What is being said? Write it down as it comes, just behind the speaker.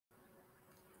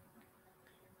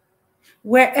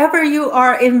Wherever you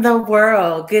are in the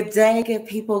world, good day, good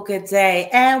people, good day,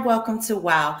 and welcome to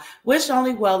WOW, Wish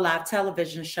Only Well Live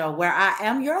television show, where I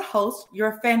am your host,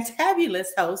 your fantabulous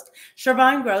host,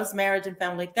 SherVonne Grose, marriage and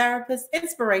family therapist,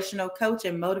 inspirational coach,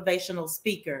 and motivational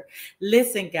speaker.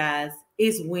 Listen, guys,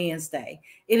 it's Wednesday.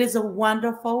 It is a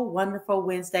wonderful, wonderful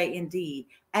Wednesday indeed.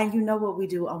 And you know what we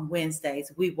do on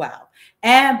Wednesdays? We wow.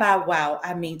 And by wow,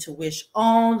 I mean to wish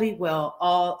only well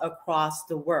all across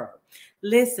the world.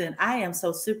 Listen, I am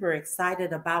so super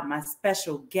excited about my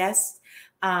special guest,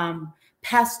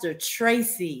 Pastor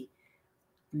Tracy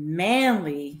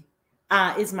Manley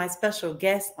is my special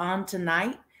guest on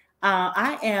tonight.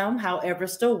 I am, however,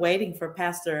 still waiting for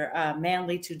Pastor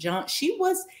Manley to join. She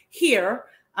was here,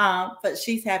 but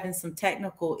she's having some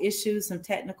technical issues, some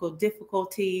technical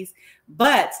difficulties.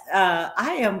 But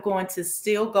I am going to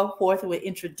still go forth with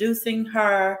introducing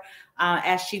her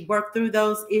as she worked through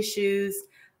those issues.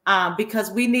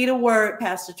 Because we need a word,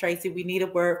 Pastor Tracy. We need a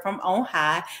word from on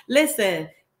high. Listen,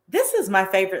 this is my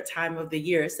favorite time of the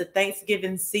year. It's the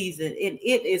Thanksgiving season. And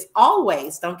it is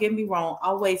always, don't get me wrong,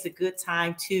 always a good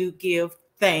time to give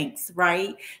thanks,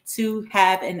 right? To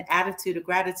have an attitude of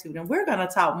gratitude. And we're going to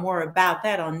talk more about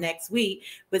that on next week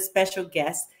with special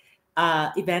guest,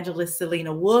 Evangelist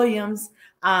Selena Williams.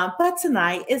 But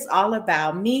tonight is all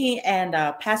about me and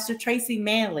Pastor Tracy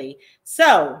Manley.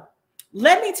 So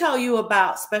let me tell you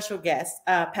about special guest,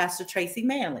 Pastor Tracy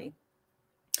Manley.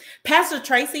 Pastor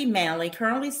Tracy Manley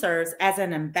currently serves as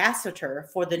an ambassador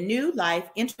for the New Life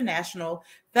International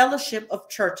Fellowship of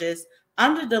Churches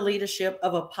under the leadership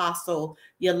of Apostle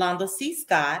Yolanda C.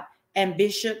 Scott and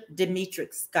Bishop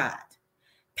Demetric Scott.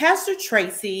 Pastor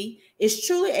Tracy is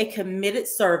truly a committed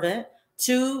servant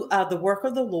to the work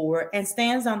of the Lord and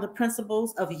stands on the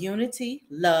principles of unity,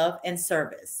 love, and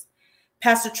service.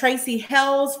 Pastor Tracy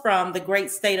hails from the great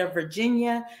state of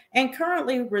Virginia and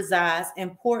currently resides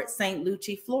in Port St.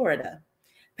 Lucie, Florida.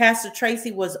 Pastor Tracy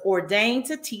was ordained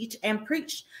to teach and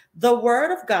preach the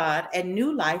Word of God at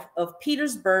New Life of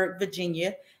Petersburg,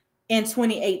 Virginia in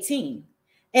 2018.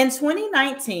 In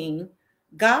 2019,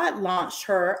 God launched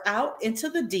her out into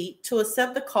the deep to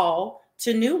accept the call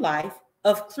to New Life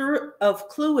of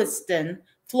Clewiston,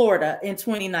 Florida in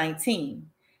 2019.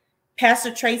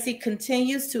 Pastor Tracy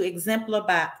continues to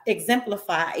exemplify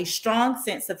a strong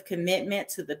sense of commitment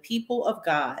to the people of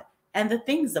God and the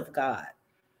things of God.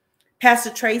 Pastor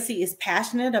Tracy is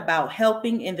passionate about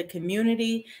helping in the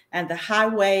community and the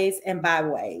highways and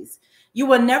byways. You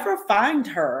will never find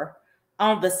her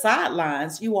on the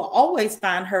sidelines. You will always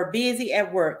find her busy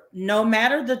at work, no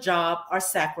matter the job or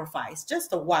sacrifice.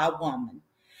 Just a wild woman.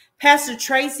 Pastor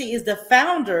Tracy is the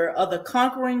founder of the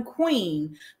Conquering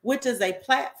Queen, which is a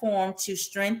platform to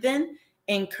strengthen,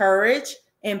 encourage,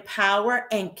 empower,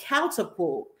 and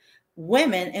catapult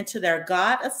women into their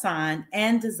God-assigned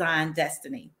and designed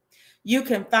destiny. You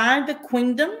can find the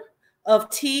Queendom of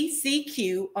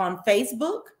TCQ on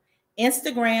Facebook,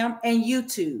 Instagram, and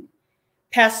YouTube.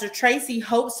 Pastor Tracy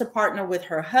hopes to partner with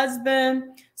her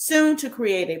husband soon to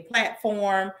create a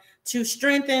platform to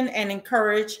strengthen and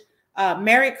encourage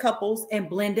married couples and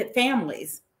blended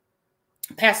families.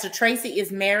 Pastor Tracy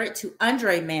is married to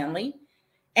Andre Manley,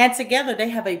 and together they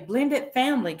have a blended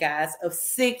family, guys, of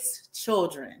 6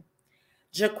 children: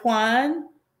 Jaquan,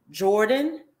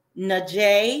 Jordan,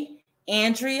 Najee,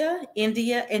 Andrea,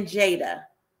 India, and Jada.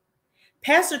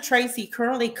 Pastor Tracy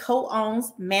currently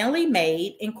co-owns Manley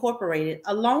Maid Inc.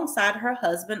 alongside her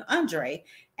husband, Andre,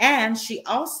 and she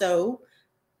also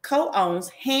co-owns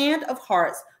Hand of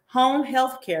Hearts Home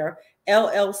Healthcare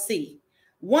LLC.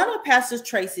 One of Pastor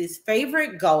Tracy's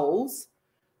favorite goals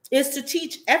is to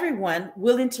teach everyone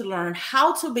willing to learn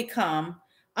how to become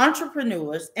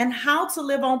entrepreneurs and how to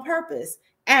live on purpose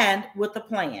and with a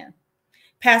plan.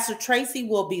 Pastor Tracy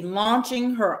will be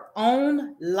launching her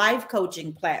own life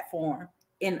coaching platform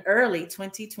in early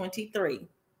 2023.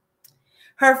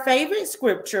 Her favorite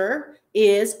scripture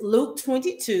is Luke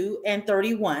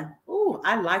 22:31. Ooh,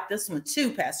 I like this one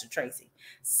too, Pastor Tracy.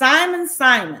 Simon,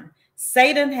 Simon,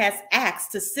 Satan has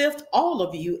asked to sift all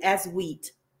of you as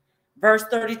wheat. Verse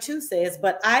 32 says,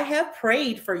 but I have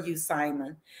prayed for you,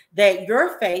 Simon, that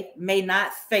your faith may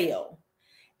not fail.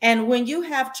 And when you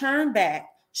have turned back,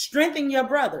 strengthen your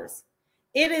brothers.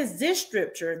 It is this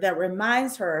scripture that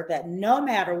reminds her that no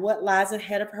matter what lies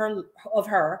ahead of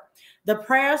her, the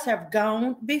prayers have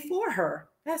gone before her.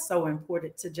 That's so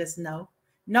important to just know.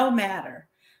 No matter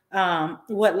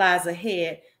what lies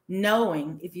ahead,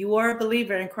 knowing, if you are a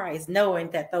believer in Christ, knowing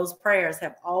that those prayers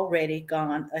have already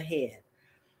gone ahead.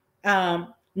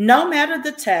 No matter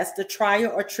the test, the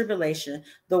trial, or tribulation,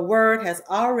 the word has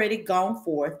already gone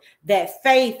forth that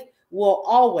faith will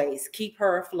always keep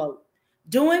her afloat.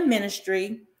 doing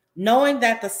ministry, knowing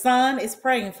that the Son is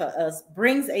praying for us,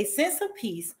 brings a sense of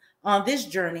peace on this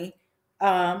journey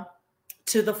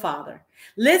to the Father.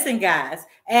 Listen, guys,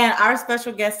 and our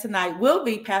special guest tonight will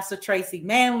be Pastor Tracy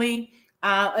Manley.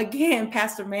 Again,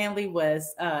 Pastor Manley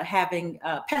was having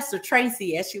Pastor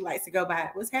Tracy, as she likes to go by,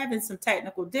 was having some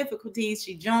technical difficulties.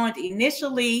 She joined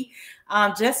initially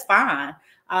just fine.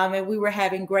 And we were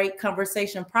having great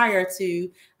conversation prior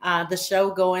to the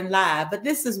show going live. But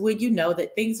this is when you know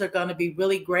that things are going to be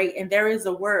really great. And there is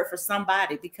a word for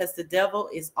somebody, because the devil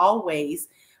is always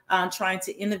trying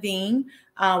to intervene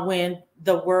when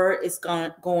the word is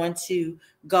going to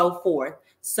go forth.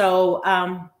 So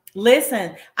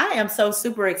listen, I am so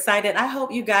super excited. I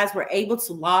hope you guys were able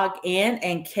to log in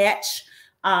and catch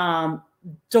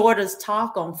Daughter's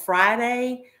Talk on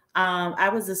Friday. I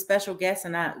was a special guest,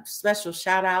 and a special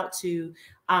shout out to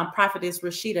Prophetess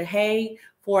Rashida Hay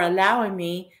for allowing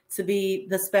me to be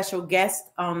the special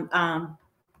guest on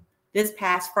this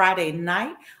past Friday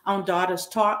night on Daughter's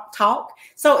Talk.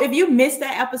 So if you missed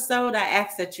that episode, I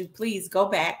ask that you please go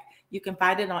back. You can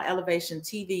find it on Elevation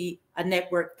TV, a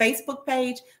network Facebook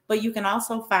page, but you can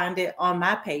also find it on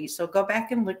my page. So go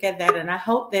back and look at that. And I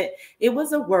hope that it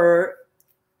was a word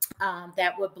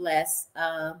that would bless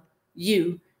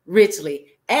you richly.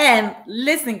 And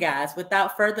listen, guys,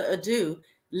 without further ado,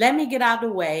 let me get out of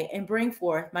the way and bring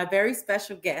forth my very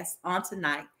special guest on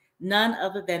tonight, none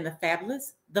other than the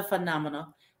fabulous, the phenomenal,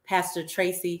 Pastor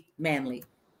Tracy Manley.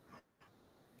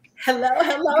 Hello,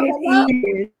 hello, hello.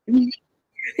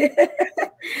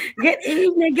 Good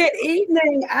evening, good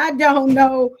evening. I don't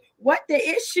know what the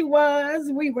issue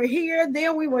was. We were here,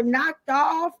 then we were knocked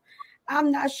off. I'm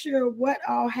not sure what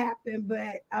all happened,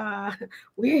 but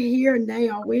we're here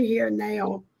now. We're here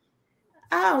now.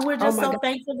 Oh, we're just so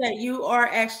thankful that you are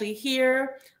actually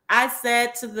here. I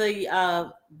said to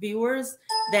the viewers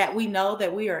that we know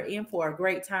that we are in for a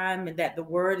great time and that the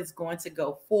word is going to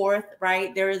go forth,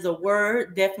 right? There is a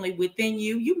word definitely within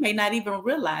you. You may not even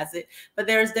realize it, but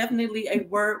there is definitely a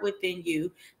word within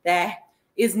you that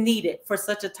is needed for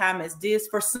such a time as this,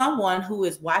 for someone who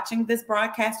is watching this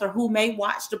broadcast or who may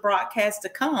watch the broadcast to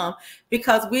come,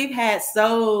 because we've had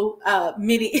so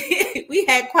many,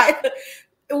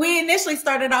 we initially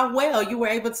started off well. You were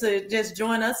able to just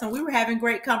join us and we were having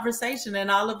great conversation,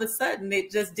 and all of a sudden it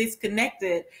just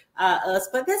disconnected us,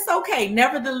 but that's okay.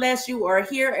 Nevertheless, you are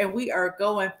here and we are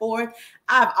going forth.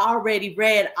 I've already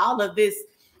read all of this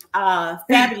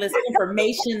fabulous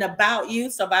information about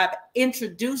you. So I've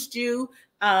introduced you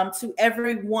to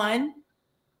everyone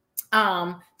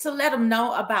to let them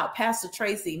know about Pastor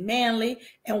Tracy Manley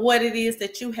and what it is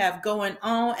that you have going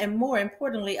on, and more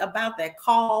importantly, about that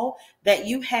call that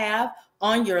you have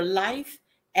on your life.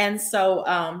 And so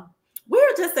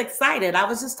we're just excited. I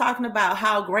was just talking about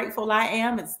how grateful I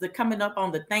am. It's coming up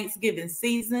on the Thanksgiving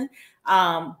season.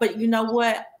 But you know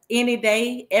what? Any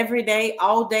day, every day,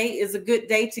 all day is a good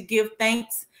day to give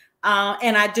thanks.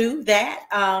 And I do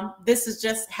that. This is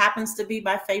just happens to be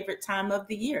my favorite time of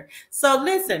the year. So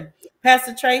listen,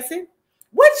 Pastor Tracy,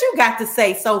 what you got to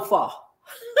say so far?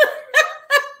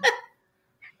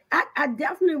 I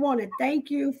definitely want to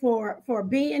thank you for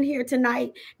being here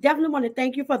tonight. Definitely want to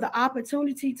thank you for the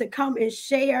opportunity to come and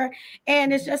share.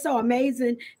 And it's just so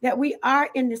amazing that we are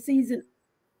in the season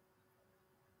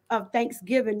of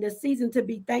Thanksgiving, the season to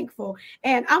be thankful.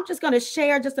 And I'm just going to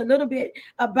share just a little bit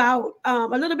about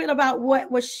what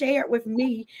was shared with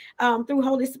me through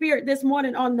Holy Spirit this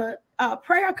morning on the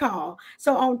prayer call.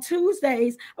 So on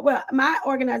Tuesdays, well, my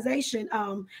organization,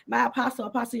 my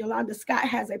Apostle Yolanda Scott,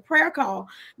 has a prayer call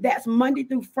that's Monday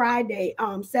through Friday,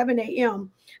 7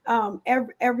 a.m.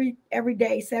 Every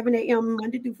day, 7 a.m.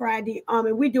 Monday through Friday.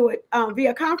 And we do it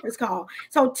via conference call.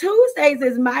 So Tuesdays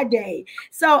is my day.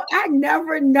 So I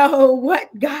never know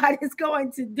what God is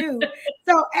going to do.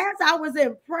 So as I was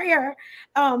in prayer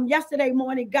yesterday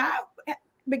morning, God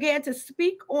began to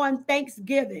speak on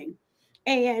Thanksgiving,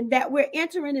 and that we're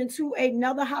entering into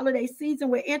another holiday season.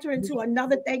 We're entering into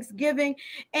another Thanksgiving.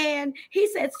 And he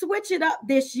said, switch it up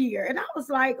this year. And I was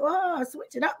like, oh,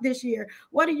 switch it up this year.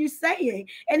 What are you saying?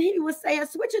 And he was saying,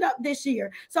 switch it up this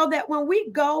year, so that when we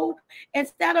go,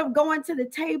 instead of going to the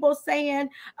table saying,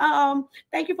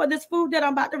 thank you for this food that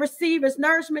I'm about to receive, it's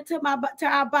nourishment to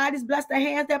our bodies, bless the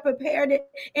hands that prepared it,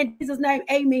 in Jesus' name,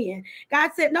 amen.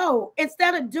 God said, no,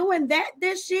 instead of doing that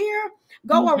this year,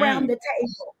 go around the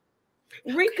table.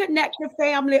 Reconnect the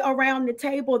family around the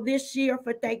table this year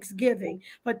for Thanksgiving.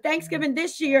 For Thanksgiving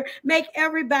this year, make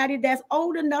everybody that's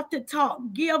old enough to talk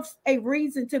give a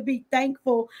reason to be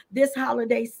thankful this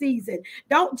holiday season.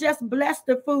 Don't just bless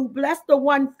the food, bless the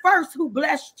one first who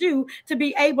blessed you to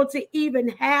be able to even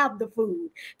have the food,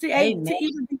 to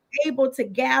even be able to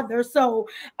gather. So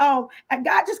and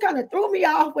God just kind of threw me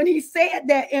off when he said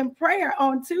that in prayer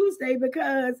on Tuesday,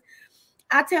 because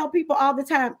I tell people all the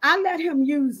time, I let him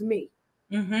use me.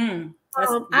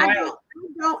 That's I right.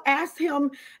 don't ask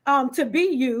him to be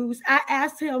used. I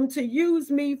ask him to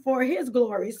use me for his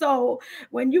glory. So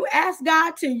when you ask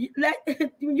God to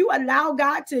you allow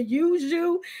God to use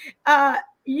you,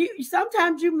 you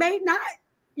sometimes you may not,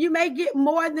 you may get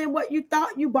more than what you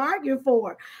thought you bargained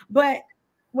for. But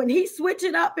when he switch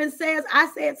it up and says, I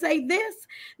said, say this,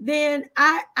 then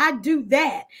I do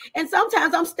that. And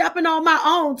sometimes I'm stepping on my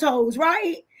own toes,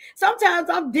 right? Sometimes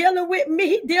I'm dealing with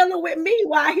me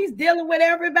while he's dealing with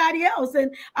everybody else.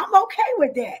 And I'm okay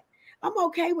with that. I'm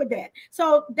okay with that.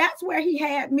 So that's where he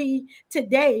had me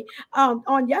today,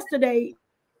 on yesterday,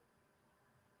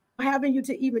 having you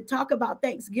to even talk about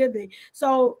Thanksgiving.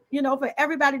 So, for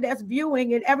everybody that's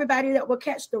viewing and everybody that will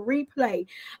catch the replay,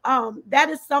 that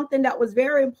is something that was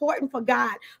very important for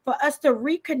God, for us to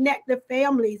reconnect the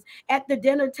families at the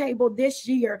dinner table this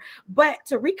year, but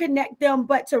to reconnect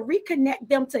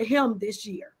them to him this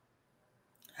year.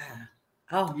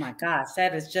 Oh my gosh,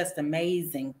 that is just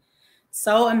amazing.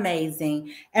 So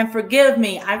amazing. And forgive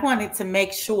me, I wanted to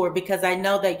make sure, because I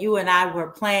know that you and I were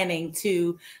planning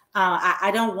to,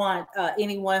 I don't want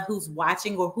anyone who's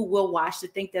watching or who will watch to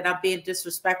think that I'm being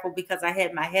disrespectful because I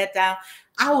had my head down.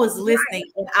 I was listening,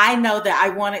 and I know that I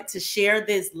wanted to share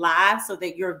this live so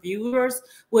that your viewers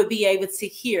would be able to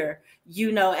hear,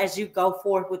 as you go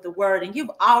forth with the word. And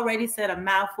you've already said a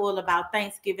mouthful about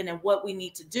Thanksgiving and what we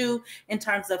need to do in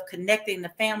terms of connecting the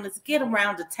families, get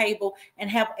around the table and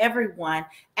have everyone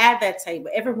at that table,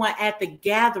 everyone at the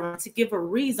gathering, to give a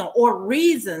reason or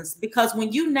reasons. Because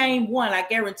when you name one, I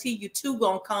guarantee you two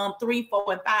gonna come, 3,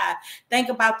 4, and 5. Think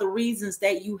about the reasons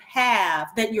that you have,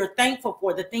 that you're thankful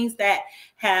for, the things that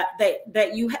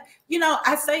you have.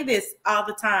 I say this all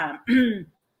the time.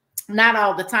 Not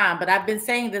all the time, but I've been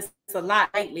saying this a lot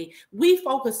lately. We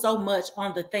focus so much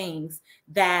on the things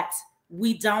that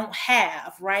we don't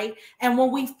have, right? And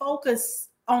when we focus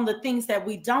on the things that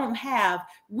we don't have,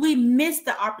 we miss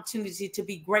the opportunity to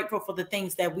be grateful for the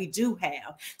things that we do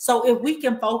have. So if we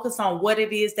can focus on what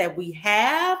it is that we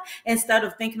have instead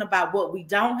of thinking about what we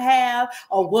don't have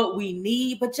or what we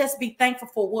need, but just be thankful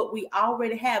for what we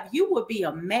already have, you would be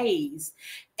amazed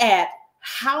at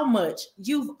how much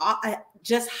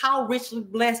just how richly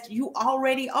blessed you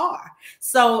already are.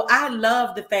 So I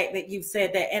love the fact that you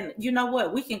said that. And you know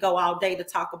what? We can go all day to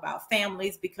talk about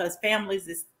families, because families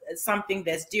is something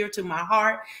that's dear to my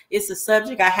heart. It's a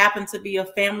subject. I happen to be a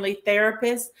family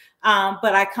therapist,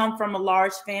 but I come from a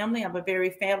large family. I'm a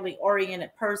very family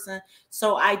oriented person.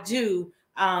 So I do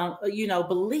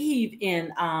believe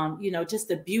in, just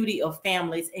the beauty of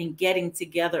families and getting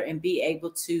together and be able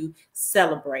to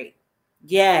celebrate.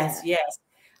 Yes, yes.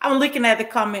 I'm looking at the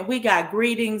comment. We got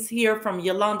greetings here from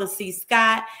Yolanda C.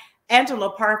 Scott.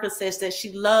 Angela Parker says that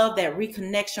she loved that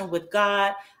reconnection with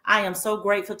God. I am so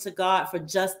grateful to God for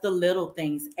just the little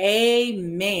things.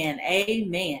 Amen.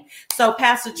 Amen. So,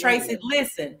 Pastor Tracy,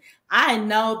 listen, I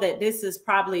know that this is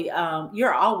probably,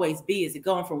 you're always busy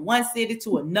going from one city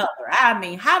to another. I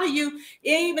mean, how do you,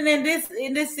 even in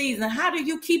this season, how do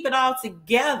you keep it all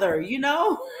together?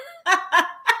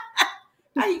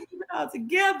 How you keep it all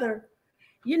together?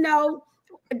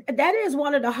 That is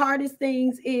one of the hardest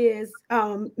things, is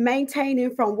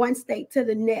maintaining from one state to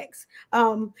the next.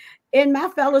 In my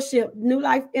fellowship, New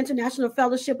Life International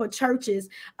Fellowship of Churches,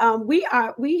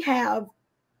 we have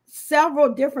several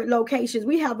different locations.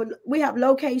 We have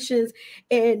locations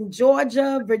in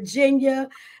Georgia, Virginia,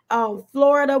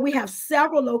 Florida. We have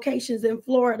several locations in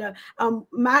Florida.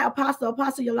 My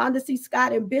Apostle Yolanda C.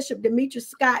 Scott and Bishop Demetrius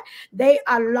Scott, they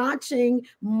are launching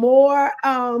more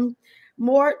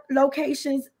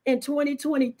locations in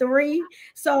 2023.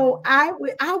 So I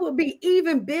will be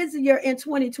even busier in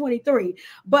 2023.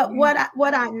 But what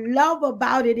I love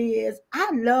about it is I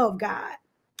love God.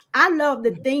 I love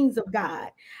the things of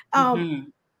God.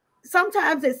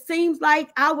 Sometimes it seems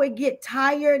like I would get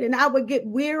tired and I would get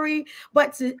weary,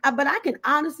 but I can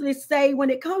honestly say, when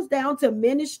it comes down to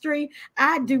ministry,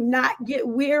 I do not get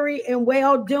weary in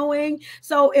well doing.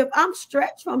 So if I'm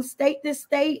stretched from state to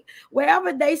state,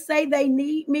 wherever they say they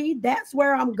need me, that's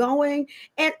where I'm going.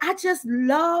 And I just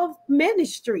love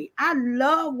ministry. I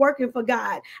love working for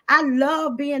God. I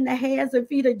love being the hands and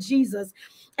feet of Jesus.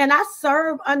 And I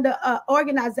serve under an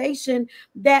organization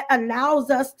that allows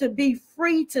us to be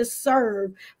free to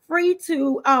serve, free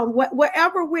to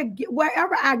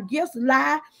wherever our gifts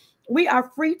lie, we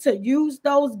are free to use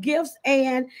those gifts.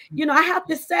 And I have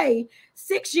to say,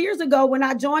 6 years ago when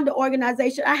I joined the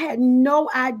organization, I had no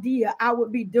idea I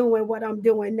would be doing what I'm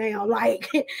doing now. Like,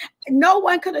 no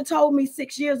one could have told me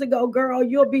 6 years ago, girl,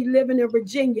 you'll be living in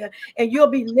Virginia and you'll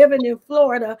be living in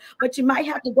Florida, but you might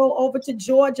have to go over to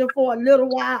Georgia for a little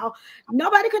while.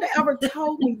 Nobody could have ever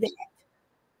told me that.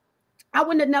 I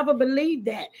wouldn't have never believed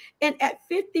that. And at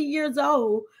 50 years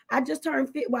old, I just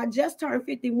turned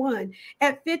 51.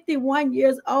 At 51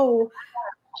 years old,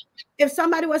 if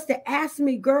somebody was to ask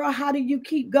me, girl, how do you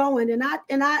keep going? And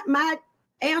my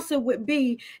answer would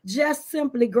be just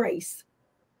simply grace.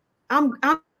 I'm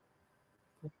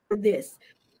this.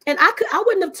 And I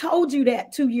wouldn't have told you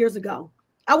that 2 years ago.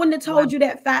 I wouldn't have told you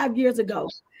that 5 years ago,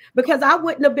 because I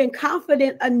wouldn't have been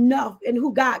confident enough in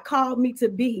who God called me to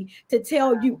be to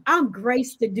tell you I'm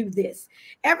graced to do this.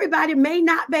 Everybody may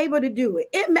not be able to do it.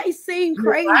 It may seem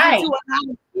crazy to a lot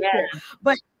of people,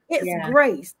 but it's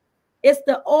grace. It's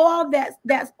the oil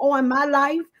that's on my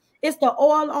life. It's the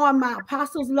oil on my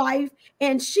apostle's life.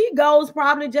 And she goes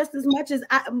probably just as much as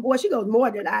she goes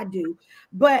more than I do.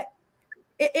 But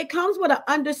it comes with an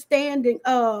understanding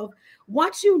of,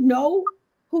 once you know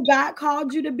who God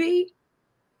called you to be,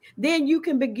 then you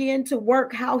can begin to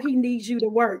work how he needs you to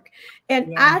work.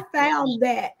 And I found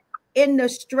that in the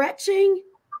stretching,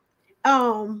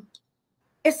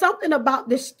 it's something about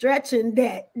the stretching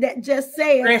that just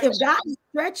says, if God is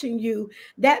stretching you,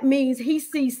 that means he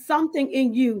sees something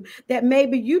in you that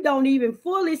maybe you don't even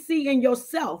fully see in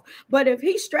yourself. But if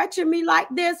he's stretching me like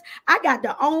this, I got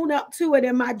to own up to it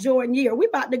in my Jordan year. We're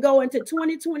about to go into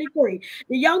 2023.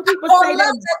 The young people say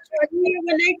that Jordan year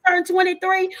when they turn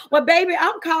 23. Well, baby,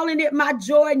 I'm calling it my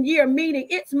Jordan year, meaning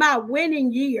it's my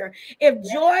winning year. If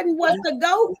Jordan was the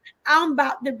GOAT, I'm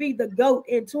about to be the GOAT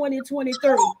in 2023.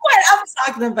 What I'm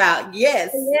talking about.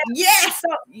 Yes.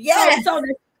 So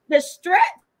the stretch,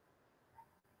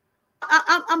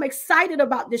 I'm excited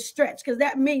about this stretch, because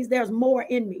that means there's more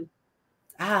in me.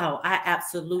 Oh, I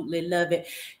absolutely love it.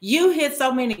 You hit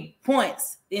so many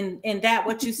points in that,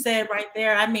 what you said right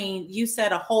there. I mean, you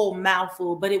said a whole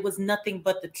mouthful, but it was nothing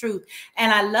but the truth.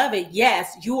 And I love it.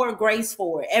 Yes, you are graced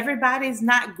for it. Everybody's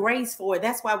not graced for it.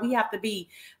 That's why we have to be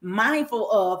mindful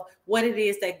of what it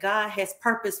is that God has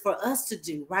purpose for us to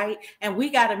do, right? And we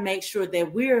got to make sure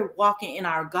that we're walking in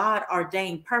our God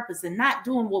ordained purpose and not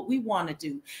doing what we want to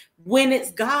do. When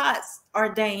it's God's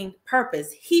ordained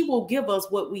purpose, he will give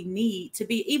us what we need to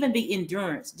be, even the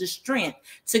endurance, the strength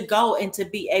to go and to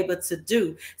be able to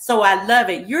do. So I love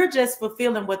it. You're just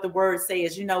fulfilling what the word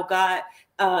says. God,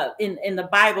 in the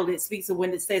Bible, it speaks of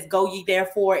when it says, go ye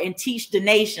therefore and teach the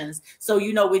nations. So,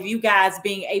 with you guys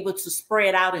being able to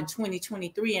spread out in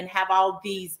 2023 and have all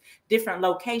these different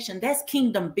locations, that's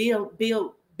kingdom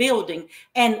building.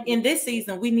 And in this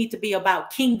season, we need to be about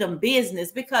kingdom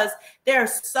business, because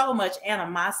there's so much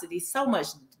animosity, so much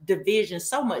division,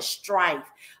 so much strife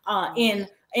in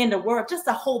the world, just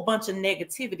a whole bunch of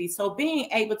negativity. So being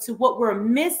able to, what we're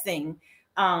missing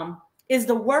is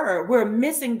the word. We're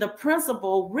missing the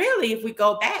principle. Really, if we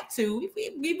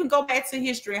even go back to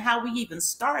history and how we even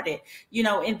started,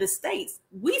 in the States,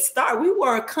 we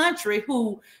were a country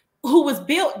who was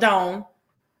built on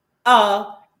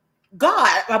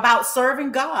God, about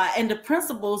serving God and the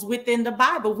principles within the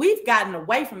Bible. We've gotten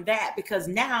away from that, because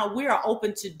now we are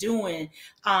open to doing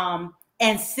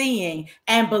and seeing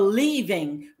and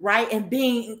believing, right? And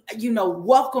being,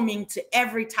 welcoming to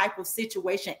every type of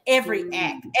situation, every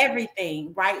act,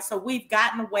 everything, right? So we've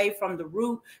gotten away from the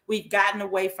root. We've gotten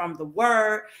away from the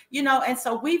word, and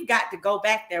so we've got to go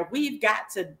back there. We've got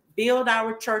to build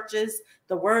our churches.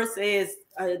 The word says,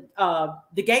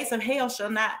 the gates of hell shall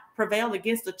not prevail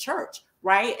against the church,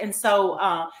 right? And so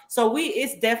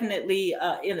it's definitely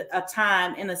in a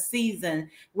time, in a season,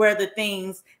 where the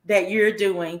things that you're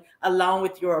doing along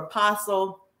with your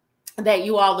apostle, that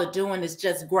you all are doing, is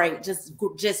just great,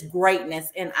 just greatness.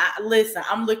 And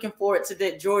I'm looking forward to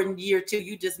that Jordan year too.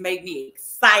 You just made me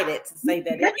excited to say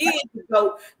that it is the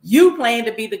GOAT. You plan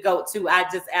to be the GOAT too. I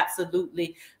just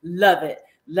absolutely love it.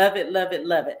 Love it, love it,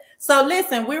 love it. So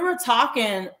listen, we were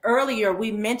talking earlier,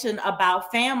 we mentioned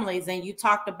about families, and you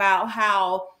talked about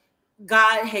how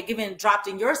God had dropped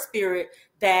in your spirit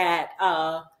that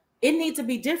it needs to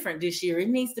be different this year. It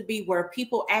needs to be where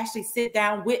people actually sit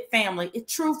down with family, a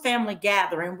true family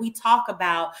gathering. We talk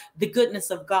about the goodness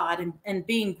of God and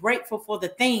being grateful for the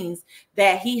things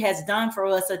that he has done for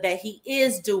us, or that he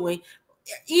is doing,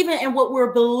 even in what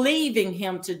we're believing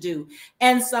him to do.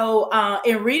 And so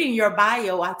in reading your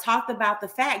bio, I talked about the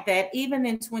fact that even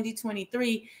in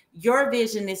 2023, your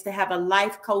vision is to have a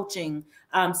life coaching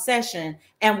session.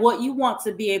 And what you want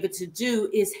to be able to do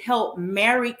is help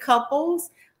married couples,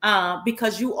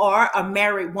 because you are a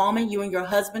married woman, you and your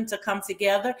husband, to come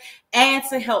together and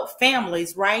to help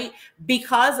families, right?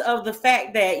 Because of the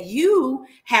fact that you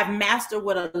have mastered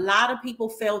what a lot of people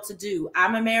fail to do.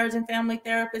 I'm a marriage and family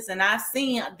therapist, and I've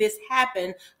seen this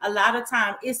happen a lot of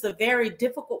times. It's a very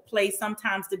difficult place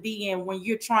sometimes to be in when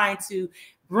you're trying to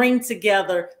bring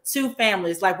together two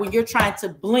families, like when you're trying to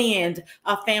blend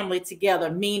a family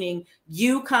together, meaning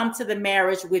you come to the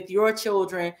marriage with your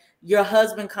children, your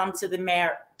husband come to the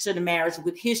marriage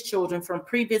with his children from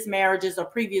previous marriages or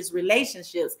previous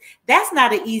relationships. That's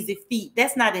not an easy feat.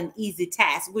 That's not an easy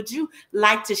task. Would you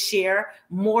like to share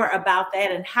more about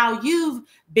that and how you've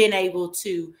been able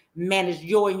to manage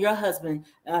you and your husband,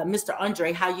 Mr.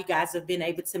 Andre, how you guys have been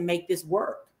able to make this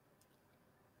work?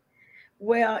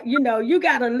 Well, you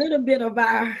got a little bit of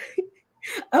our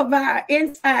of our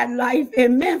inside life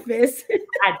in Memphis.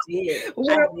 I did.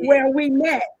 where we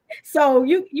met. So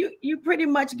you pretty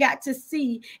much got to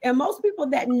see, and most people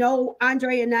that know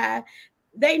Andre and I,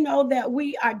 they know that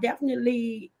we are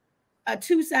definitely a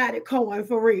two-sided coin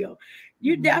for real.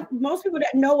 Most people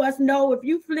that know us know if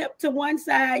you flip to one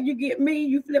side, you get me,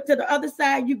 you flip to the other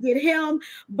side, you get him,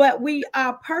 but we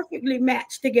are perfectly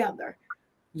matched together.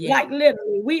 Yeah. Like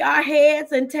literally, we are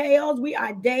heads and tails, we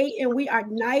are day and we are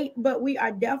night, but we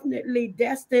are definitely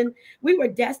destined. We were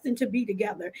destined to be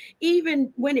together.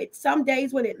 Even when some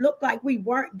days when it looked like we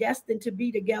weren't destined to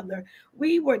be together,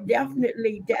 we were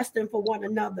definitely destined for one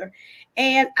another.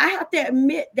 And I have to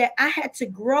admit that I had to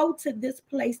grow to this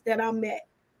place that I'm at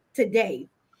today.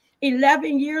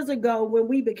 11 years ago, when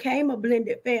we became a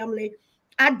blended family,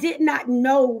 I did not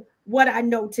know what I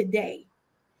know today.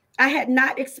 I had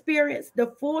not experienced the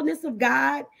fullness of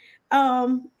God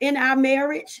in our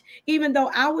marriage. Even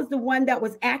though I was the one that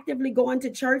was actively going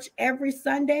to church every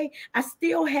Sunday, I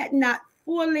still had not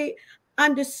fully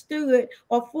understood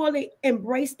or fully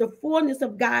embraced the fullness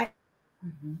of God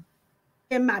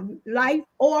in my life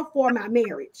or for my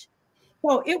marriage.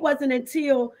 So it wasn't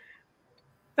until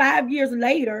 5 years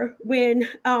later when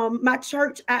my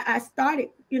church, I started,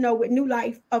 with New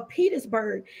Life of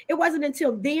Petersburg. It wasn't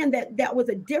until then that was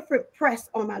a different press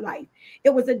on my life. It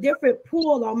was a different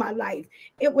pull on my life.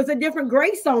 It was a different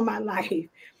grace on my life.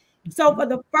 So for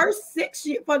the first 6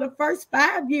 years, for the first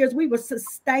 5 years, we were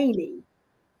sustaining.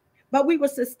 But we were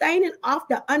sustaining off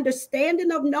the understanding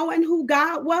of knowing who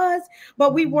God was,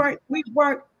 but we weren't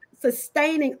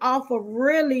sustaining off of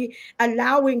really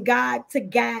allowing God to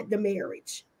guide the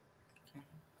marriage.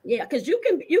 Yeah, because you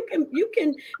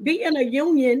can be in a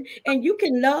union and you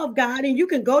can love God and you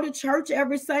can go to church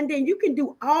every Sunday and you can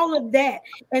do all of that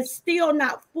and still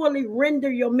not fully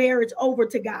render your marriage over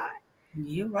to God.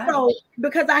 You're right. So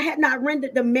because I had not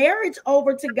rendered the marriage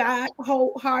over to God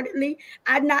wholeheartedly,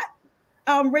 I had not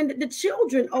rendered the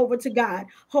children over to God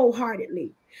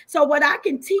wholeheartedly. So what I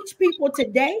can teach people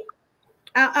today,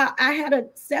 I had a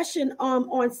session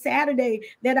on Saturday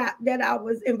that I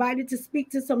was invited to speak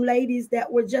to some ladies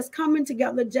that were just coming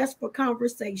together just for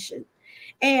conversation.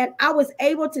 And I was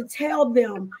able to tell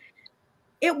them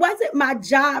it wasn't my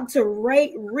job to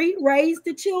re-raise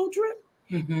the children.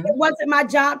 It wasn't my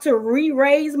job to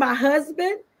re-raise my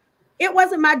husband. It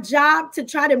wasn't my job to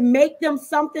try to make them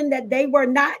something that they were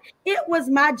not. It was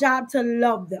my job to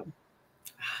love them.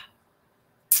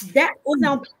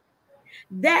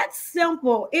 That's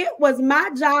simple. It was my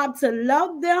job to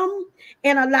love them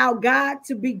and allow God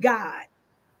to be God.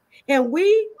 And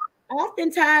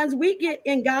oftentimes we get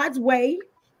in God's way.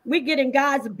 We get in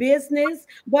God's business,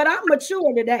 but I'm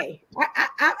mature today.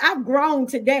 I've grown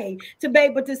today to be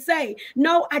able to say,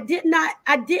 no, I didn't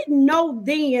know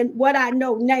then what I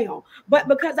know now. But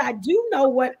because I do know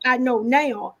what I know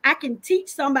now, I can teach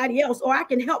somebody else or I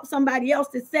can help somebody else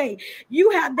to say,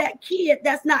 you have that kid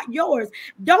that's not yours.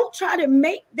 Don't try to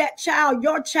make that child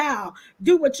your child.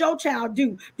 Do what your child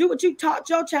do. Do what you taught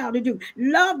your child to do.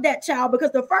 Love that child,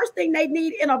 because the first thing they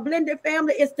need in a blended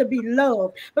family is to be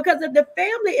loved. Because if the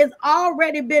family is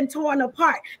already been torn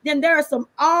apart, then there are some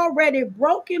already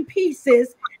broken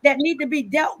pieces that need to be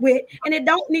dealt with, and it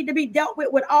don't need to be dealt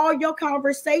with all your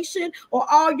conversation or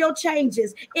all your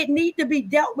changes. It needs to be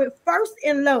dealt with first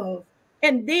in love,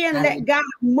 and then let God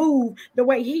move the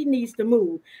way he needs to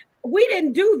move. We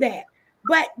didn't do that.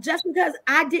 But just because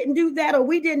I didn't do that, or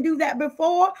we didn't do that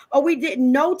before, or we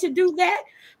didn't know to do that,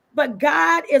 but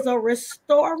God is a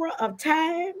restorer of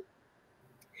time.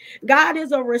 God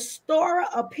is a restorer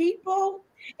of people.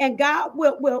 and God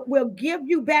will give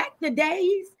you back the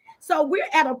days. So we're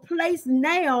at a place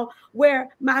now where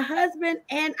my husband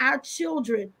and our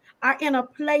children are in a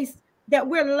place that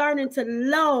we're learning to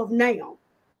love now,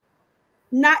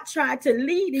 not try to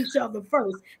lead each other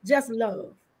first, just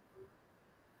love.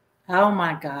 Oh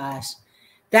my gosh.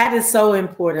 That is so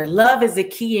important. Love is a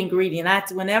key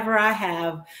ingredient. Whenever I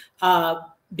have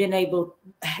been able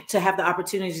to have the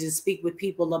opportunity to speak with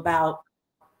people about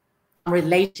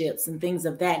relationships and things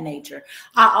of that nature,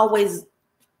 I always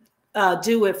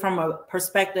do it from a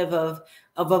perspective of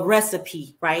a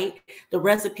recipe, right? The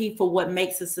recipe for what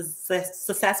makes a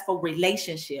successful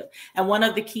relationship. And one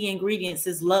of the key ingredients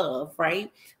is love,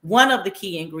 right? One of the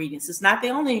key ingredients. It's not the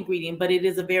only ingredient, but it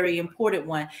is a very important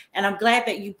one. And I'm glad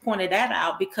that you pointed that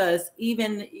out, because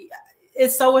even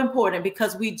it's so important,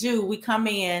 because we come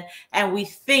in and we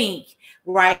think,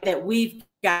 right, that we've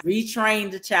got to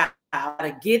retrain the child,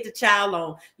 to get the child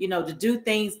on, to do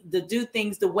things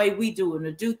the way we do it,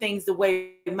 to do things the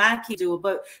way my kids do it.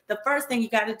 But the first thing you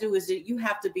got to do is that you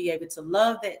have to be able to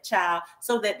love that child,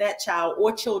 so that that child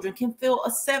or children can feel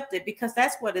accepted, because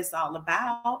that's what it's all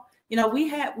about. We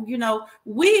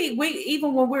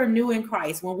even when we're new in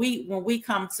Christ, when we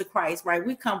come to Christ, right,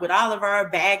 we come with all of our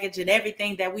baggage and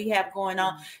everything that we have going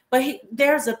on. But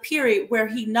there's a period where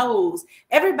he knows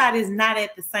everybody's not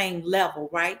at the same level,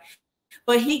 right?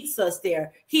 But he meets us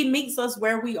there. He meets us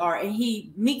where we are, and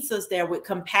he meets us there with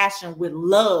compassion, with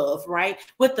love, right?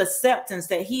 With acceptance,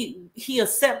 that he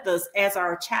accepts us as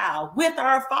our child with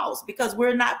our faults, because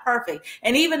we're not perfect.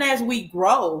 And even as we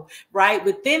grow, right,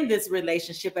 within this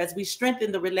relationship, as we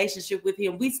strengthen the relationship with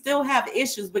him, we still have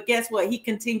issues. But guess what? He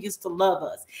continues to love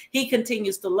us. He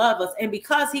continues to love us. And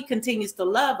because he continues to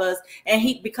love us, and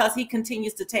because he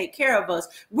continues to take care of us,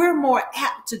 we're more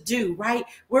apt to do, right?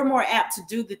 We're more apt to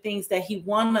do the things that he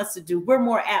wants us to do. We're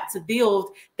more apt to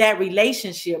build that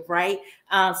relationship, right?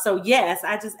 So yes,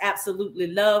 I just absolutely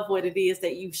love what it is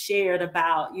that you've shared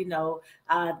about,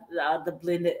 the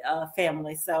blended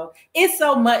family. So it's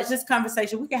so much, this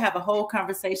conversation, we can have a whole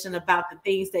conversation about the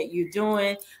things that you're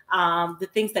doing, the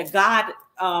things that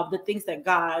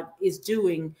God is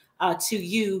doing to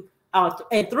you,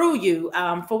 and through you.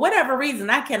 For whatever reason,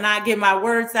 I cannot get my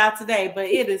words out today, but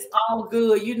it is all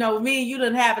good. You know me, you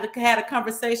done had a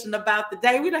conversation about the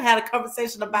day. We done had a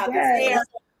conversation about this hair,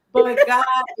 but God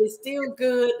is still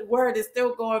good. The word is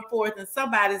still going forth, and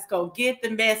somebody's going to get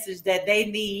the message that they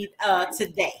need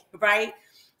today, right?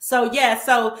 So yeah,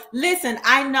 so listen,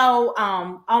 I know,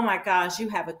 oh my gosh, you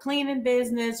have a cleaning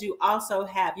business. You also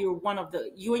have, you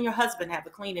and your husband have a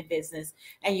cleaning business,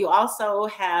 and you also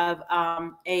have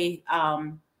a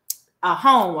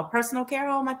home, a personal care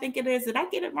home, I think it is. Did I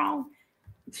get it wrong?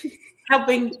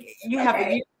 Helping, you have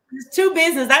two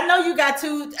businesses. I know you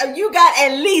got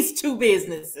at least two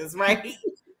businesses, right?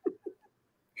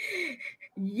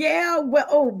 Yeah,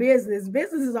 well, business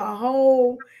is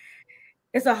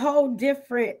it's a whole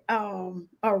different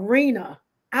arena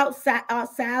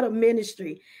outside of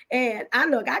ministry. And I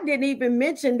didn't even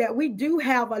mention that we do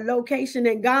have a location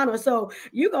in Ghana. So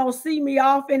you're gonna see me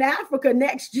off in Africa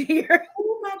next year.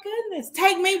 Oh my goodness,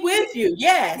 take me with you.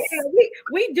 Yes. Yeah,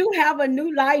 we do have a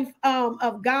new life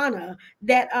of Ghana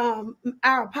that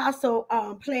our apostle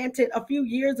planted a few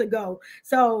years ago.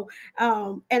 So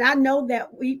and I know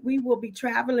that we will be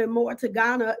traveling more to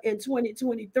Ghana in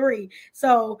 2023.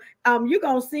 So you're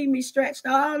gonna see me stretched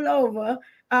all over.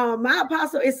 My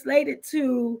apostle is slated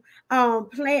to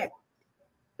plant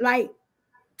like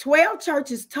 12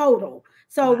 churches total.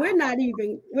 So wow. we're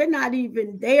not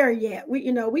even there yet.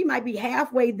 We might be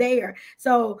halfway there.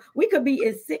 So we could be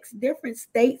in 6 different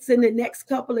states in the next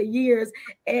couple of years.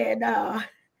 And I'm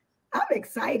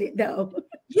excited though.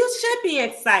 You should be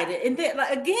excited. And then,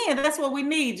 again, that's what we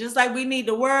need. Just like we need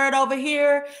the word over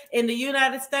here in the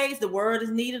United States, the word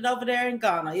is needed over there in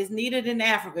Ghana. It's needed in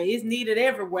Africa. It's needed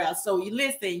everywhere. So you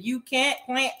listen, you can't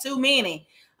plant too many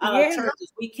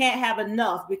churches. We can't have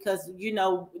enough, because,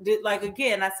 like,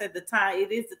 again, I said,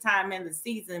 it is the time and the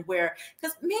season where,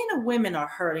 because men and women are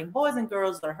hurting, boys and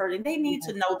girls are hurting. They need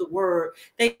to know the word.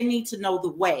 They need to know the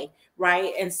way,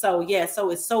 right? And so, yeah, so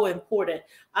it's so important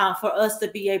for us to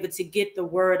be able to get the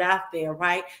word out there,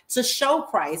 right? To show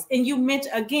Christ. And you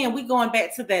mentioned, again, we going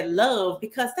back to that love,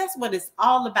 because that's what it's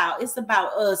all about. It's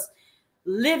about us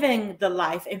living the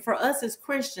life. And for us as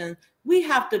Christians, we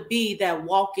have to be that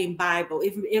walking Bible.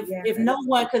 If no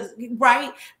one,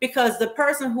 because the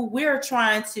person who we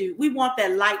want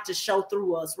that light to show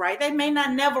through us, right? They may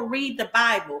not never read the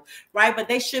Bible, right? But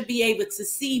they should be able to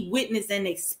see, witness, and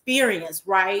experience,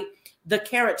 right, the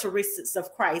characteristics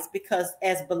of Christ, because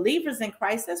as believers in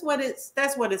Christ, that's what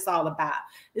it's all about.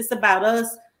 It's about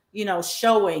us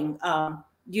showing,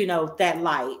 that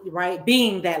light, right?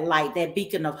 Being that light, that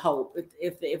beacon of hope,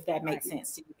 if that makes Right.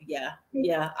 sense to you. Yeah. You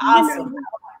Yeah. you Awesome. know,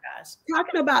 Oh my gosh.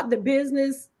 talking about the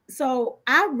business, so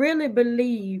I really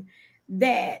believe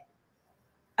that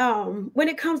when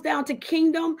it comes down to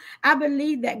kingdom, I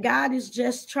believe that God is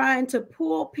just trying to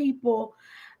pull people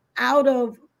out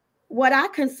of what I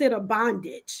consider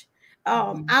bondage,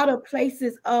 Mhm. out of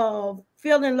places of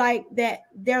feeling like that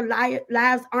their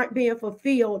lives aren't being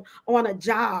fulfilled on a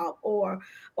job, or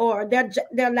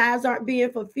their lives aren't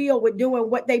being fulfilled with doing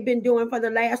what they've been doing for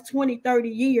the last 20, 30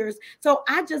 years. So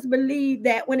I just believe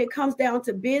that when it comes down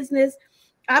to business,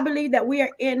 I believe that we are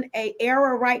in a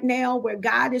era right now where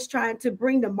God is trying to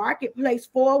bring the marketplace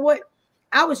forward.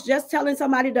 I was just telling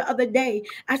somebody the other day,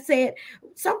 I said,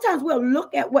 sometimes we'll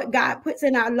look at what God puts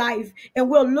in our life and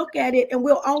we'll look at it and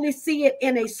we'll only see it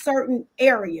in a certain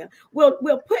area. We'll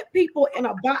put people in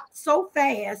a box so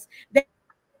fast that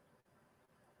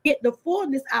get the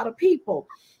fullness out of people.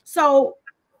 So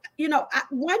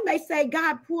one may say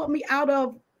God pulled me out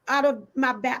of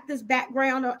my Baptist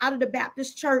background or out of the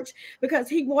Baptist church because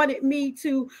he wanted me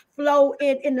to flow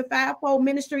in the fivefold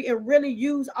ministry and really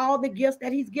use all the gifts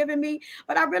that he's given me.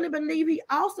 But I really believe he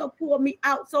also pulled me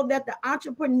out so that the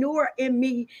entrepreneur in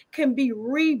me can be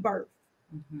rebirthed.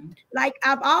 Mhm. Like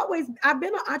I've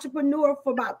been an entrepreneur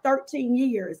for about 13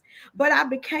 years, but I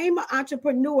became an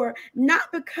entrepreneur not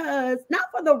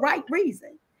for the right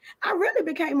reason. I really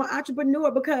became an entrepreneur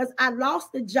because I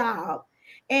lost the job.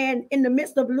 And in the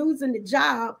midst of losing the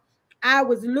job, I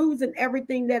was losing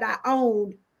everything that I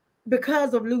owned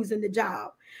because of losing the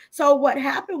job. So what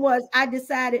happened was I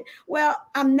decided, well,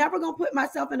 I'm never going to put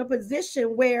myself in a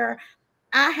position where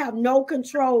I have no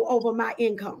control over my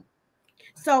income.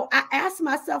 So I asked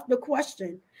myself the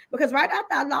question, because right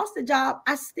after I lost the job,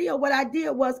 I still what I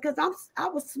did was, because I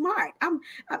was smart. I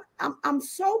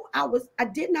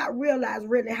did not realize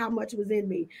really how much was in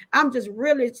me. I'm just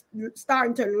really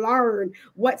starting to learn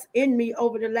what's in me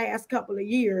over the last couple of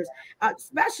years,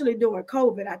 especially during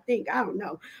COVID. I think, I don't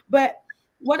know, but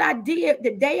what I did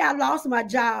the day I lost my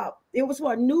job, it was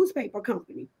for a newspaper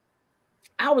company.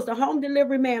 I was the home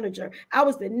delivery manager. I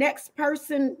was the next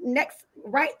person, next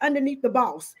right underneath the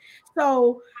boss.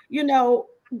 So,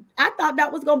 I thought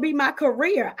that was going to be my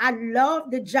career. I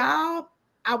loved the job.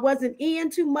 I wasn't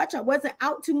in too much. I wasn't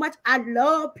out too much. I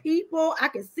love people. I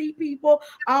could see people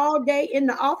all day in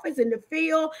the office, in the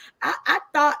field. I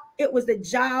thought it was the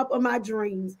job of my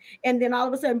dreams. And then all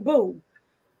of a sudden, boom,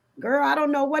 girl, I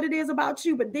don't know what it is about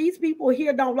you, but these people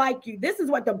here don't like you. This is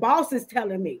what the boss is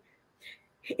telling me.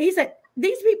 He said,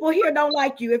 these people here don't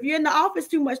like you. If you're in the office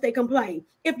too much, they complain.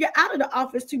 If you're out of the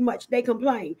office too much, they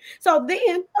complain. So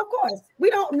then, of course, we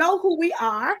don't know who we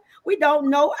are. We don't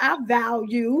know our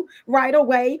value right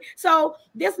away. So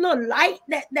this little light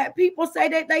that people say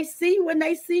that they see when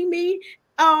they see me,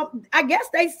 I guess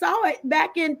they saw it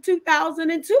back in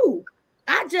 2002.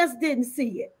 I just didn't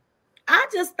see it. I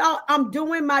just thought I'm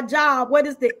doing my job. What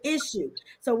is the issue?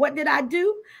 So what did I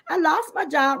do? I lost my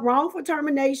job, wrongful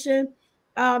termination.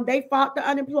 They fought the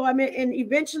unemployment, and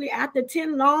eventually, after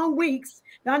 10 long weeks,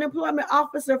 the unemployment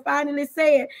officer finally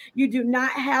said, "You do not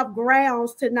have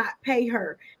grounds to not pay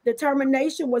her." The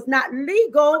termination was not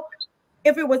legal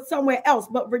if it was somewhere else,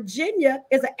 but Virginia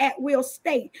is an at-will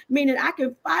state, meaning I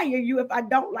can fire you if I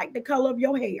don't like the color of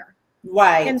your hair.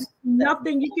 Right. And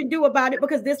nothing you can do about it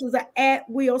because this is an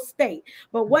at-will state.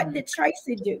 But what Mhm. did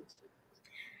Tracy do?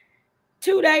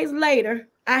 2 days later,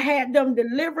 I had them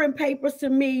delivering papers to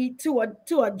me to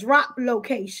a drop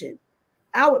location.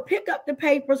 I would pick up the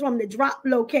papers from the drop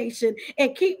location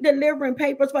and keep delivering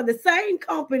papers for the same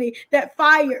company that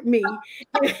fired me.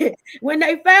 When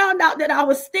they found out that I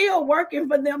was still working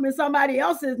for them in somebody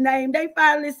else's name, they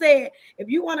finally said, if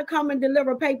you want to come and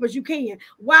deliver papers, you can.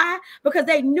 Why? Because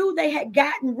they knew they had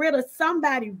gotten rid of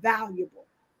somebody valuable.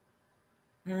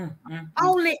 Mm, mm, mm.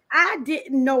 Only I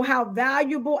didn't know how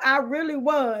valuable I really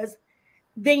was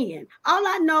then. All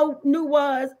I knew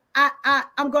was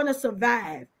I'm gonna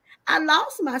survive. I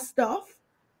lost my stuff,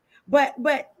 but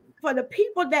for the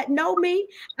people that know me,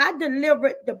 I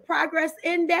delivered the progress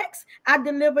index, I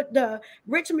delivered the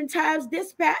Richmond Times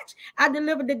Dispatch, I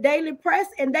delivered the Daily Press,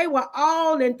 and they were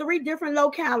all in three different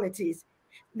localities.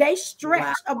 They Wow.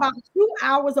 stretched about 2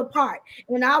 hours apart,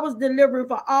 and I was delivering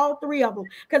for all three of them.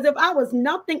 Because if I was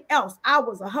nothing else, I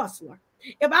was a hustler.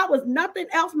 If I was nothing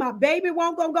else, my baby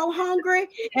won't gonna go hungry,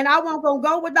 and I won't gonna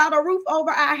go without a roof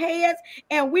over our heads,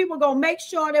 and we were gonna make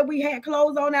sure that we had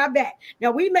clothes on our back.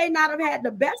 Now we may not have had the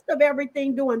best of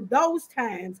everything during those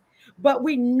times, but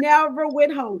we never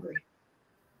went hungry.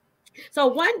 So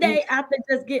one day, after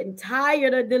just getting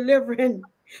tired of delivering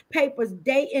papers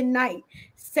day and night,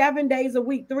 7 days a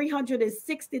week,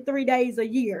 363 days a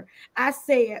year. I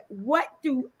said, what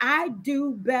do I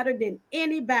do better than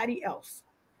anybody else?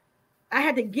 I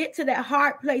had to get to that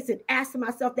hard place and ask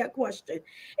myself that question.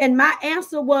 And my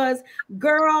answer was,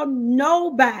 girl,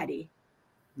 nobody.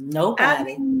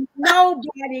 Nobody.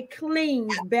 Nobody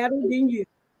cleans better than you.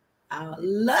 I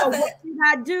love So it. what did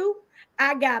I do?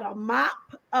 I got a mop,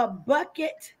 a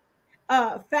bucket,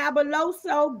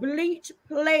 Fabuloso, bleach,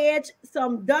 Pledge,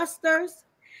 some dusters,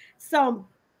 some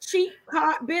cheap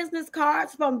business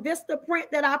cards from Vista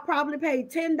Print that I probably paid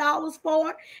 $10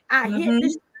 for. I hit the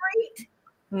street.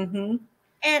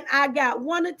 And I got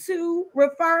 1 or 2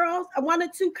 referrals, 1 or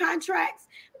 2 contracts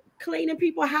cleaning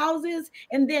people's houses,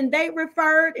 and then they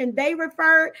referred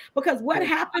because what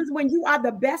happens when you are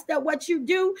the best at what you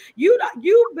do, you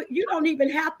don't even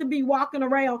have to be walking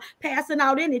around passing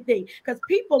out anything, because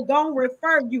people gonna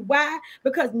refer you. Why?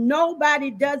 Because nobody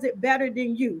does it better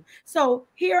than you. So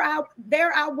there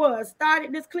I was,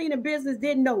 started this cleaning business,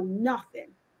 didn't know nothing.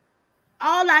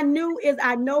 All I knew is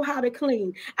I know how to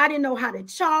clean. I didn't know how to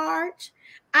charge.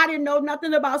 I didn't know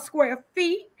nothing about square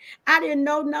feet. I didn't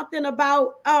know nothing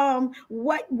about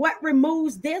what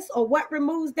removes this or what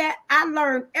removes that. I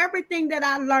learned everything that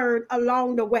I learned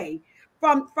along the way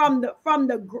from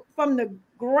the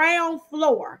ground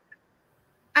floor.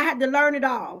 I had to learn it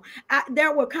all.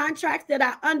 There were contracts that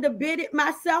I underbidded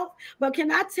myself, but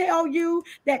can I tell you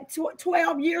that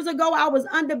 12 years ago, I was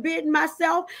underbidding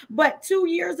myself, but 2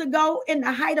 years ago in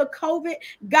the height of COVID,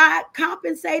 God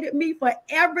compensated me for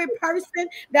every person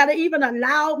that even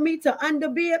allowed me to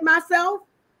underbid myself.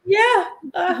 Yeah.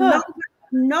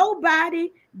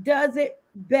 Nobody does it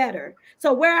better.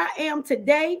 So where I am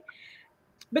today,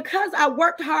 because I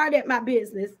worked hard at my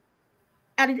business,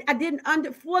 I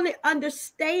didn't fully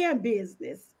understand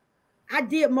business. I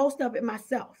did most of it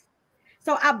myself.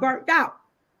 So I burnt out.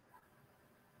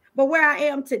 But where I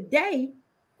am today,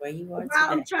 while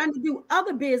I'm trying to do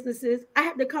other businesses, I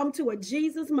had to come to a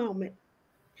Jesus moment.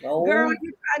 Oh. Girl,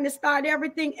 you're trying to start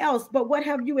everything else, but what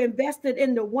have you invested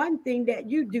in the one thing that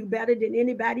you do better than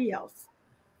anybody else?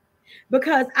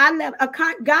 Because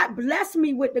God bless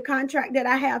me with the contract that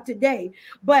I have today,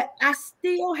 but I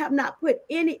still have not put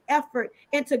any effort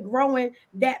into growing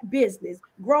that business,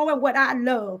 growing what I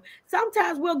love.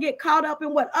 Sometimes we'll get caught up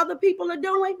in what other people are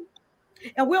doing,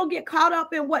 and we'll get caught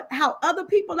up in how other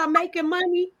people are making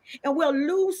money, and we'll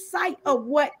lose sight of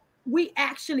what we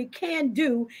actually can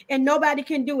do, and nobody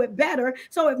can do it better.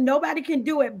 So if nobody can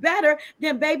do it better,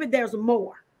 then baby, there's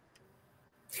more.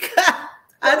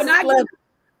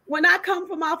 When I come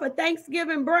from off a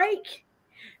Thanksgiving break,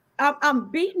 I'm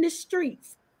beating the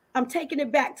streets. I'm taking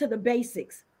it back to the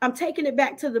basics. I'm taking it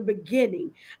back to the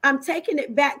beginning. I'm taking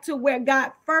it back to where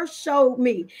God first showed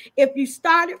me. If you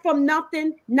started from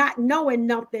nothing, not knowing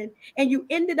nothing, and you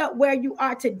ended up where you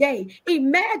are today,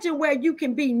 imagine where you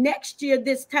can be next year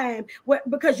this time,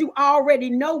 because you already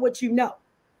know what you know.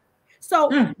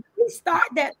 So you start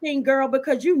that thing, girl,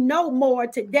 because you know more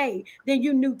today than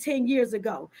you knew 10 years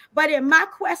ago. But in my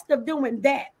quest of doing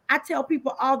that, I tell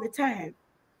people all the time,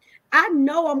 I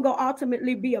know I'm going to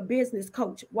ultimately be a business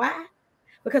coach. Why?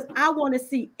 Because I want to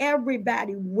see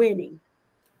everybody winning.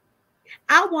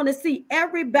 I want to see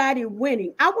everybody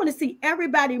winning. I want to see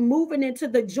everybody moving into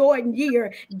the Jordan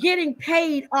year, getting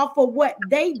paid off of what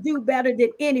they do better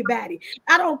than anybody.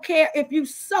 I don't care if you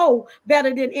sew better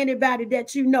than anybody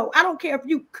that you know. I don't care if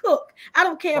you cook. I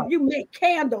don't care if you make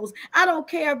candles. I don't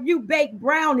care if you bake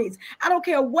brownies. I don't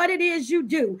care what it is you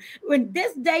do. In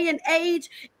this day and age,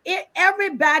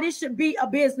 everybody should be a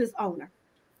business owner.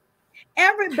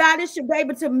 Everybody should be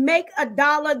able to make a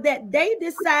dollar that they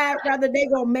decide whether they're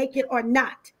going to make it or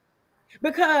not.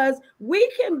 Because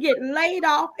we can get laid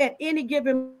off at any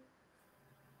given.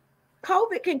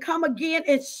 COVID can come again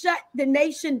and shut the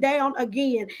nation down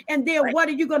again. And then what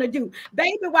are you going to do?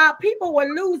 Baby, while people were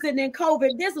losing in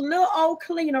COVID, this little old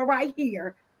cleaner right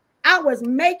here, I was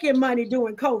making money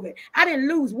during COVID. I didn't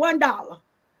lose $1.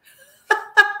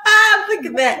 Look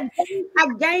at that. I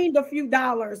gained a few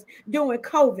dollars doing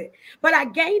COVID, but I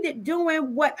gained it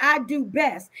doing what I do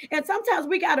best. And sometimes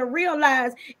we got to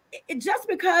realize just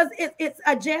because it's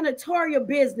a janitorial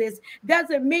business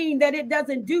doesn't mean that it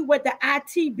doesn't do what the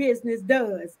IT business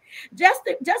does. Just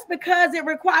because it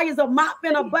requires a mop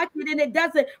and a bucket and it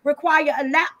doesn't require a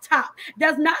laptop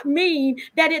does not mean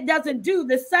that it doesn't do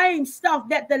the same stuff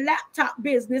that the laptop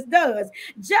business does.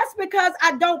 Just because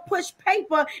I don't push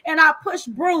paper and I push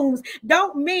brooms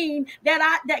don't mean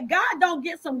that God don't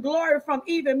get some glory from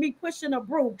even me pushing a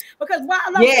broom. Because while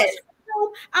I'm pushing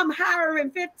broom, I'm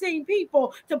hiring 15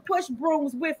 people to push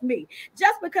brooms with me.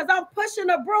 Just because I'm pushing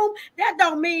a broom, that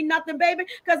don't mean nothing, baby,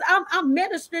 because I'm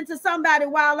ministering to somebody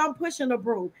while I'm pushing a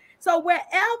broom. So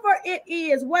wherever it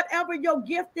is, whatever your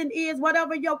gifting is,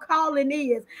 whatever your calling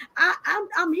is,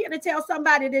 I'm here to tell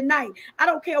somebody tonight, I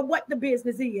don't care what the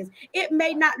business is. It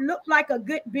may not look like a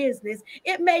good business.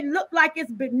 It may look like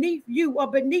it's beneath you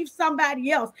or beneath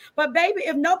somebody else. But baby,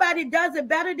 if nobody does it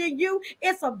better than you,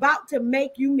 it's about to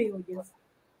make you millions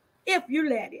if you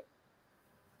let it.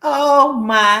 Oh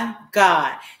my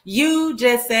God. You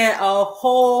just said a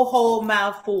whole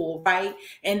mouthful, right?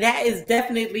 And that is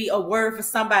definitely a word for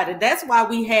somebody. That's why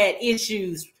we had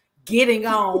issues getting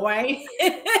on, right?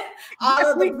 All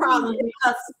Yes, of we the did. problems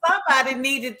because somebody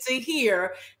needed to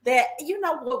hear that, you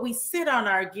know what, we sit on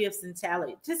our gifts and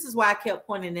talent. This is why I kept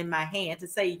pointing in my hand to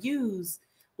say, use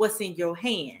what's in your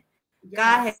hand.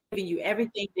 God has Yes. given you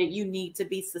everything that you need to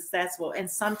be successful. And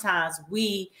sometimes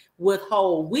we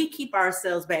withhold, we keep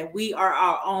ourselves back. We are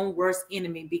our own worst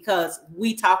enemy because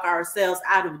we talk ourselves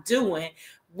out of doing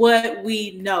what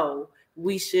we know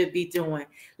we should be doing.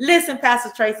 Listen, Pastor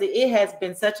Tracy, it has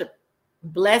been such a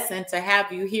blessing to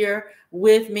have you here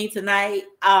with me tonight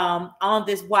on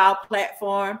this WOW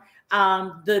platform.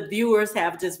 The viewers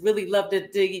have just really loved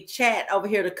the chat over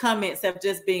here. The comments have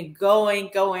just been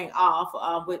going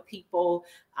off with people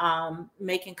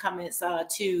making comments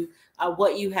to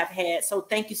what you have had. So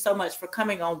thank you so much for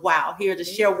coming on WOW here to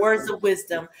share words of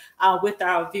wisdom with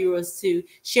our viewers, to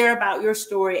share about your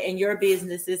story and your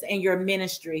businesses and your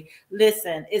ministry.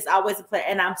 Listen, it's always a pleasure,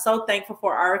 and I'm so thankful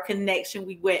for our connection.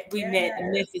 We met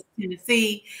in Memphis,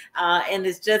 Tennessee, and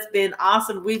it's just been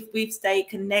awesome. We've stayed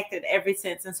connected ever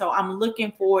since, and so I'm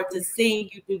looking forward to seeing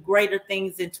you do greater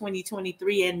things in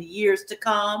 2023 and the years to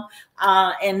come.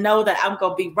 And know that I'm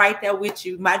gonna be right there with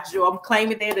you. My joy, I'm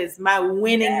claiming that as my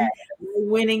winning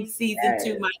season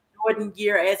to my Jordan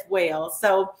year as well.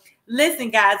 So listen,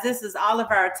 guys, this is all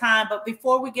of our time. But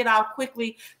before we get off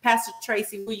quickly, Pastor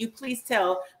Tracy, will you please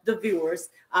tell the viewers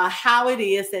how it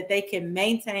is that they can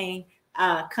maintain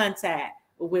contact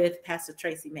with Pastor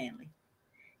Tracy Manley?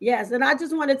 Yes, and I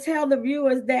just want to tell the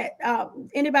viewers that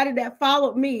anybody that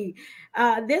followed me,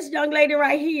 this young lady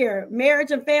right here,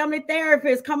 marriage and family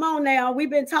therapist, come on now.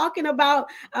 We've been talking about,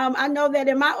 I know that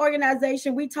in my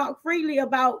organization, we talk freely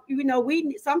about,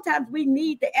 sometimes we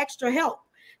need the extra help.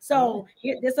 So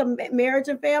there's a marriage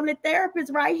and family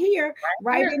therapist right here,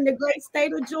 right in the great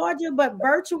state of Georgia, but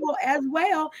virtual as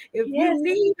well. If you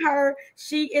need her,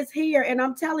 she is here. And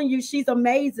I'm telling you, she's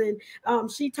amazing.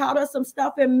 She taught us some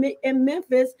stuff in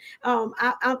Memphis.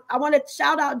 I want to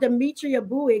shout out Demetria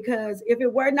Bowie, because if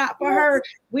it were not for her,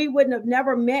 we wouldn't have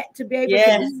never met to be able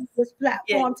to use this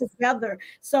platform together.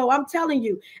 So I'm telling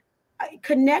you,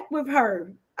 connect with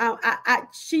her.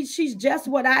 She's just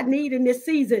what I need in this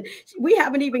season. We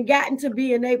haven't even gotten to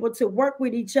being able to work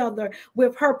with each other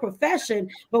with her profession,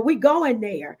 but we going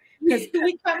there because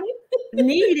we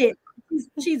needed.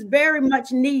 She's very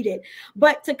much needed.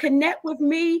 But to connect with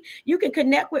me, you can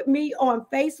connect with me on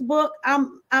Facebook.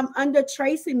 I'm under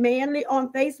Tracy Manley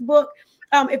on Facebook.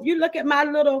 If you look at my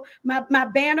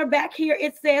banner back here,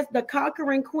 it says The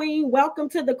Conquering Queen. Welcome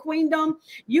to the Queendom.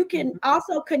 You can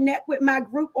also connect with my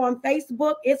group on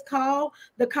Facebook. It's called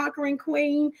The Conquering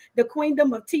Queen, the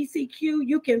Queendom of TCQ.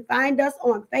 You can find us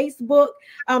on Facebook.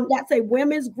 That's a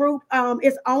women's group.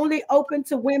 It's only open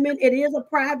to women. It is a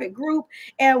private group,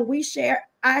 and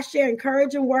I share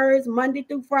encouraging words Monday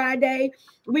through Friday.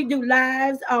 We do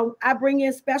lives. I bring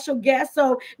in special guests.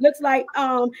 So looks like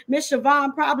Miss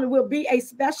SherVonne probably will be a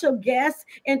special guest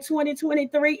in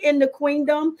 2023 in the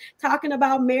Queendom, talking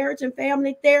about marriage and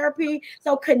family therapy.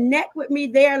 So connect with me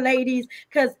there, ladies,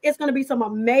 because it's going to be some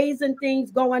amazing things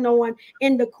going on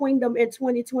in the Queendom in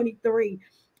 2023.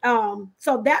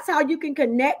 So that's how you can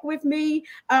connect with me.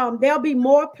 There'll be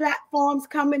more platforms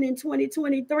coming in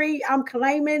 2023. I'm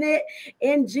claiming it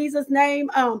in Jesus'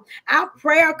 name. Our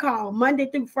prayer call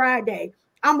Monday through Friday.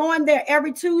 I'm on there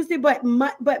every Tuesday, but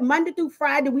Monday through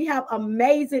Friday we have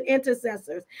amazing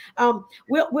intercessors.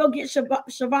 We'll get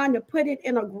SherVonne to put it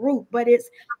in a group, but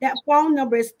that phone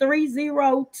number is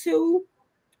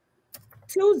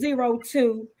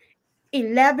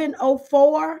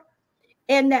 302-202-1104.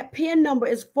 And that PIN number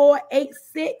is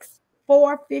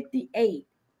 486-458.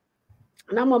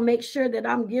 And I'm going to make sure that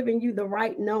I'm giving you the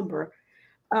right number.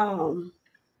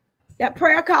 That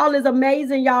prayer call is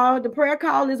amazing, y'all. The prayer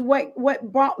call is what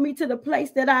brought me to the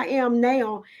place that I am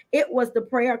now. It was the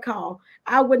prayer call.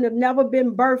 I wouldn't have never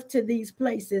been birthed to these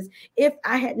places if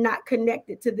I had not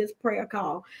connected to this prayer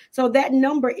call. So that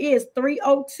number is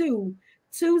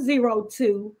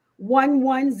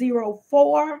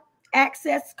 302-202-1104.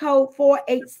 access code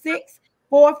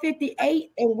 486-458,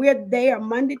 and we're there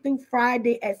Monday through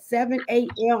Friday at 7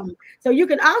 a.m. So you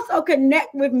can also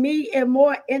connect with me and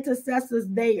more intercessors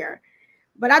there.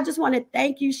 But I just want to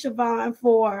thank you, SherVonne,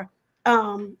 for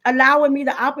allowing me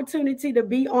the opportunity to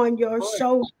be on your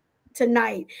show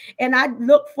tonight. And I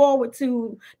look forward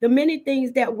to the many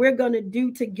things that we're going to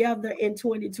do together in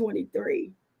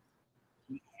 2023.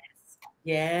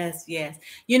 Yes, yes.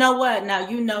 You know what? Now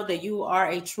you know that you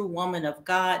are a true woman of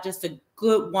God, just a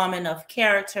good woman of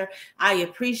character. I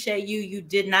appreciate you. You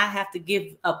did not have to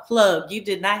give a plug. You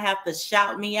did not have to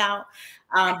shout me out,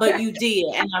 but you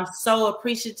did. And I'm so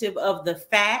appreciative of the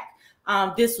fact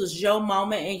this was your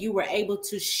moment and you were able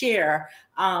to share.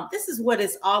 This is what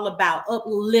it's all about: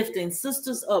 uplifting.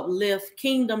 Sisters uplift,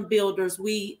 kingdom builders.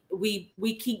 We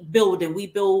keep building. We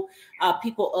build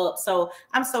people up. So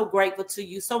I'm so grateful to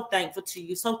you, so thankful to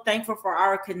you, so thankful for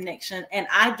our connection. And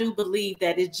I do believe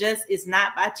that it just is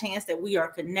not by chance that we are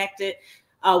connected.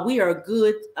 We are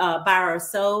good by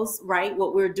ourselves, right?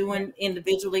 What we're doing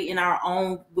individually in our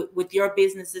own with your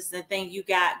businesses and things you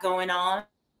got going on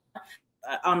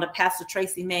the Pastor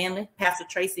Tracy Manley, Pastor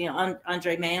Tracy and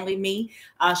Andre Manley, me,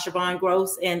 SherVonne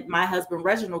Grose, and my husband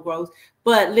Reginald Grose.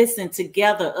 But listen,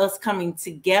 together, us coming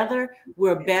together,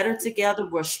 we're better together,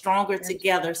 we're stronger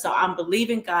together. So I'm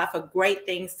believing God for great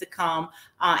things to come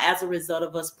as a result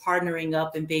of us partnering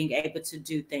up and being able to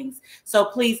do things. So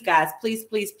please, guys,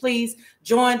 please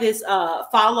join this.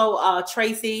 Follow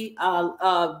Tracy.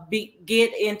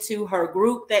 Get into her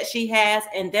group that she has,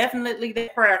 and definitely the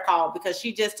prayer call, because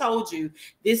she just told you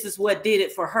this is what did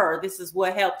it for her. This is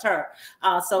what helped her.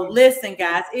 So listen,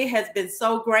 guys, it has been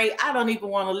so great. I don't even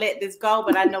want to let this go,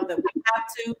 but I know that we have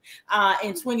to.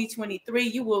 In 2023,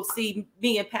 you will see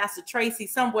me and Pastor Tracy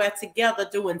somewhere together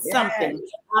doing something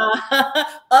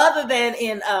other than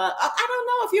in. I don't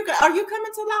know if you are you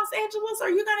coming to Los Angeles? Are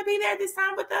you going to be there this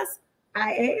time with us?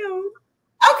 I am.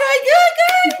 Okay,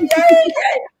 good.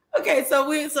 Okay,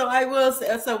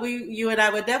 you and I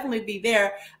would definitely be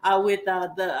there with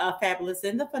the fabulous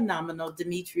and the phenomenal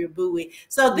Demetria Bowie.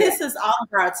 So this is all of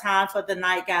our time for the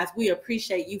night, guys. We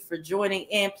appreciate you for joining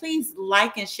in. Please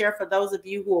like and share for those of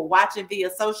you who are watching via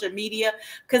social media,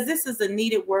 because this is a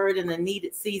needed word and a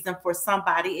needed season for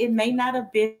somebody. It may not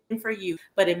have been for you,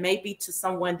 but it may be to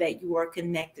someone that you are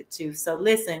connected to. So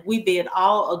listen, we bid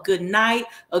all a good night,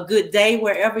 a good day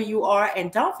wherever you are,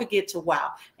 and don't forget to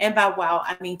wow. And by wow,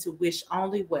 I mean to wish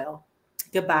only well.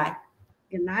 Goodbye.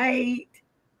 Good night.